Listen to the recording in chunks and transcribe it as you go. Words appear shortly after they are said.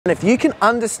And if you can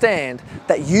understand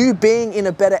that you being in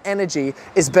a better energy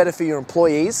is better for your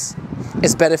employees,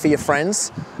 it's better for your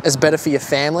friends, it's better for your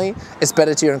family, it's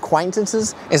better to your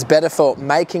acquaintances, it's better for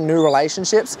making new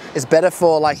relationships, it's better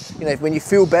for, like, you know, when you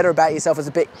feel better about yourself,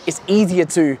 it's easier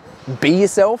to be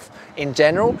yourself in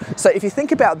general. So if you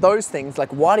think about those things, like,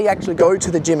 why do you actually go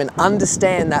to the gym and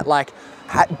understand that, like,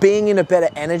 being in a better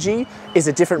energy is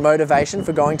a different motivation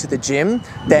for going to the gym,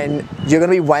 then you're gonna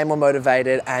be way more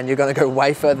motivated and you're gonna go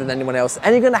way further than anyone else,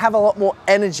 and you're gonna have a lot more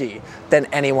energy than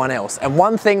anyone else. And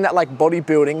one thing that, like,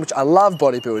 bodybuilding, which I love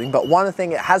bodybuilding, but one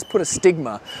thing it has put a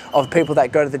stigma of people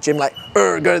that go to the gym, like,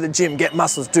 go to the gym, get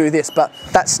muscles, do this, but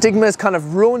that stigma has kind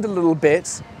of ruined a little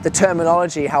bit the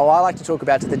terminology. How I like to talk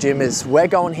about to the gym is, we're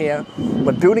going here,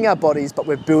 we're building our bodies, but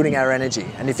we're building our energy.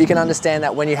 And if you can understand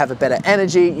that when you have a better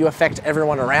energy, you affect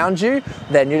everyone around you,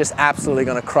 then you're just absolutely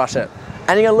gonna crush it.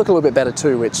 And you're gonna look a little bit better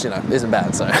too, which, you know, isn't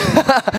bad, so.